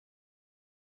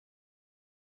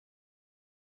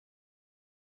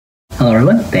Hello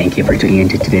everyone, thank you for tuning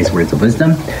into today's Words of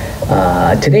Wisdom.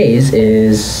 Today's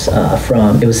is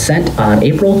it was sent on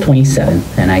April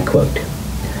 27th, and I quote,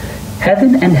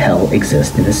 "Heaven and hell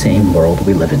exist in the same world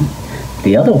we live in.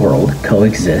 The other world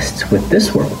coexists with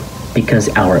this world because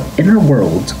our inner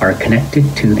worlds are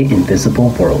connected to the invisible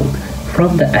world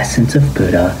from the essence of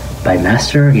Buddha by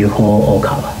Master Ryuho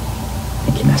Okawa."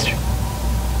 Thank you, Master.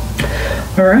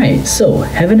 Alright, so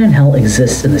heaven and hell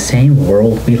exist in the same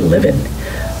world we live in.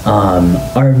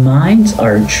 Our minds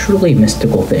are truly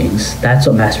mystical things. That's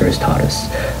what Master has taught us.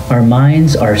 Our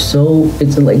minds are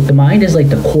it's like the mind is like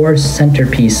the core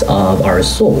centerpiece of our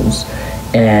souls.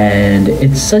 And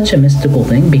it's such a mystical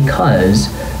thing because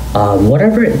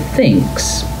whatever it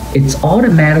thinks, it's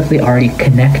automatically already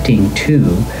connecting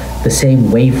to the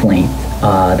same wavelength,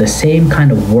 the same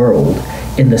kind of world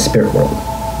in the spirit world.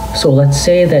 So let's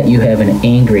say that you have an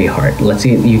angry heart. Let's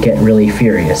say you get really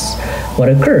furious. What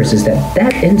occurs is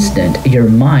that instant, your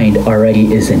mind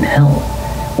already is in hell,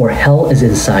 or hell is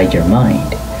inside your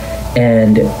mind,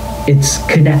 and it's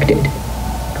connected.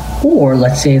 Or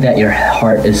let's say that your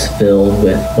heart is filled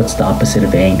with what's the opposite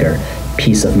of anger?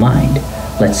 Peace of mind.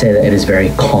 Let's say that it is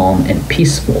very calm and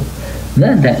peaceful.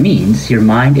 Then that means your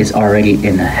mind is already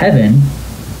in a heaven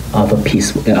of a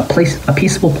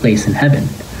peaceful place in heaven.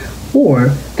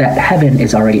 Or that heaven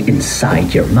is already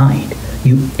inside your mind.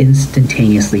 You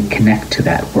instantaneously connect to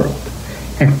that world.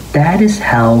 And that is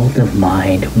how the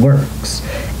mind works.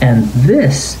 And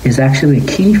this is actually a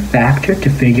key factor to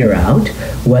figure out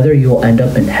whether you will end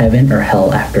up in heaven or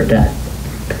hell after death.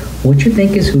 What you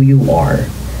think is who you are.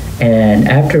 And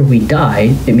after we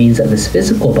die, it means that this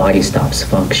physical body stops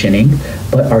functioning,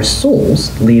 but our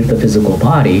souls leave the physical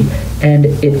body and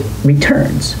it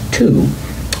returns to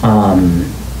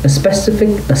a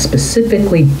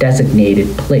specifically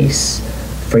designated place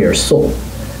for your soul.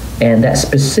 And that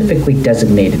specifically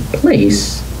designated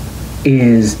place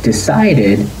is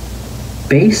decided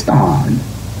based on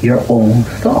your own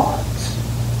thoughts.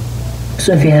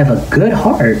 So if you have a good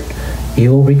heart,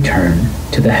 you will return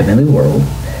to the heavenly world.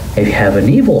 If you have an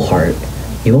evil heart,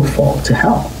 you will fall to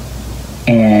hell.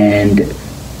 And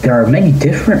there are many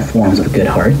different forms of good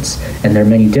hearts, and there are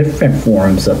many different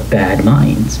forms of bad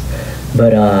minds.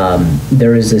 But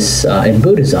there is this, in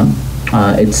Buddhism,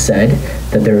 it's said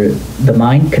that the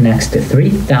mind connects to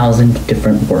 3,000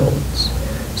 different worlds.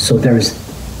 So there's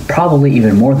probably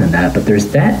even more than that, but there's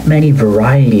that many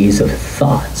varieties of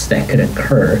thoughts that could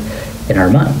occur in our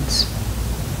minds.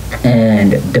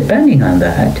 And depending on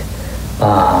that,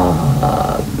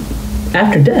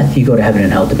 after death, you go to heaven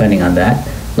and hell, depending on that.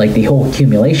 Like the whole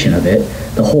accumulation of it,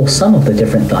 the whole sum of the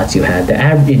different thoughts you had,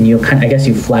 and you I guess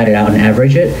you flat it out and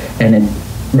average it, and it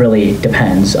really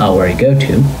depends where you go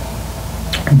to.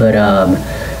 But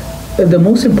the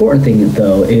most important thing,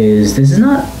 though, is this is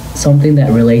not something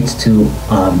that relates to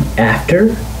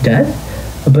after death,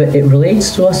 but it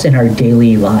relates to us in our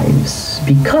daily lives.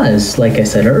 Because, like I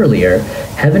said earlier,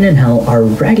 heaven and hell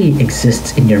already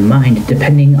exists in your mind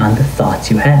depending on the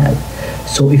thoughts you have.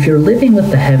 So if you're living with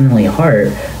the heavenly heart,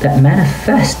 that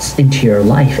manifests into your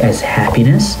life as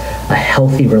happiness, a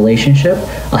healthy relationship,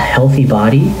 a healthy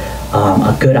body,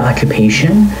 a good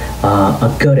occupation,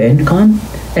 a good income,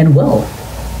 and wealth.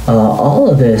 All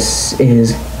of this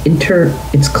is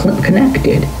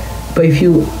connected. But if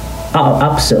you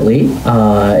oppositely,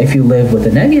 if you live with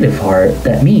a negative heart,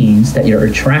 that means that you're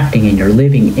attracting and you're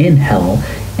living in hell,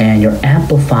 and you're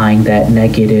amplifying that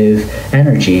negative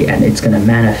energy, and it's going to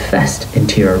manifest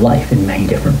into your life in many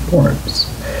different forms.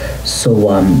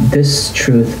 So this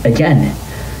truth,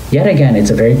 yet again,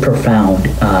 it's a very profound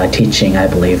teaching, I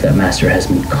believe, that Master has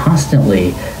been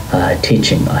constantly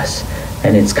teaching us.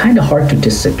 And it's kind of hard to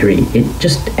disagree. It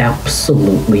just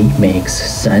absolutely makes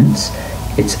sense.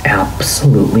 It's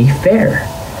absolutely fair.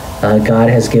 God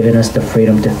has given us the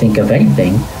freedom to think of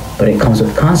anything, but it comes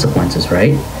with consequences,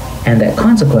 right? And that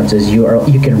consequences,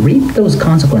 you can reap those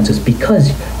consequences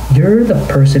because you're the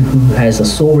person who has the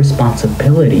sole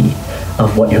responsibility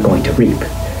of what you're going to reap.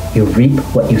 You reap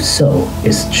what you sow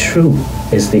is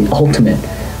the ultimate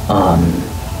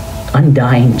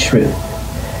undying truth.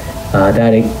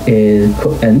 That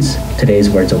ends today's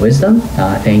Words of Wisdom.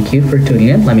 Thank you for tuning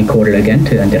in. Let me quote it again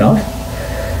to end it off.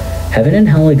 Heaven and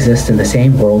hell exist in the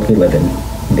same world we live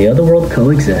in. The other world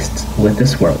coexists with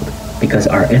this world because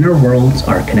our inner worlds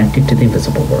are connected to the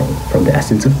invisible world from the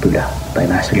essence of Buddha by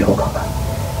Master Ryuho Okawa.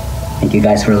 Thank you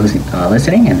guys for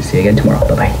listening, and see you again tomorrow.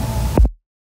 Bye-bye.